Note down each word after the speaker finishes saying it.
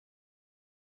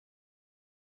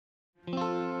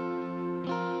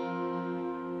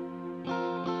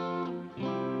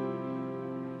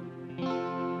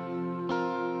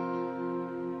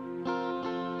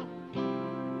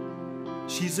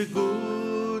She's a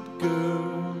good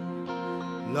girl,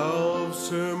 loves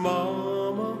her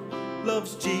mama,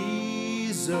 loves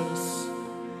Jesus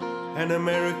and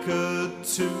America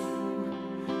too.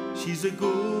 She's a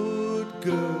good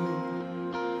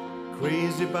girl,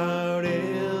 crazy about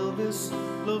Elvis,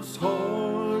 loves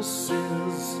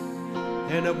horses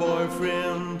and a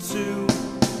boyfriend too.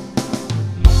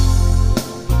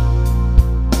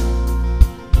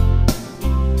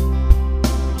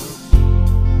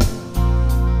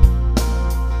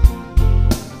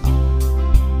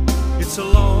 It's a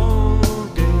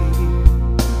long day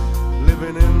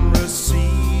living in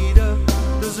Reseda.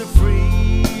 There's a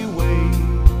freeway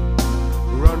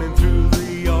running through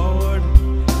the yard,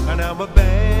 and I'm a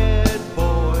bad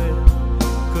boy,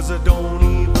 'cause I don't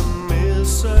even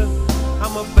miss her.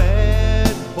 I'm a bad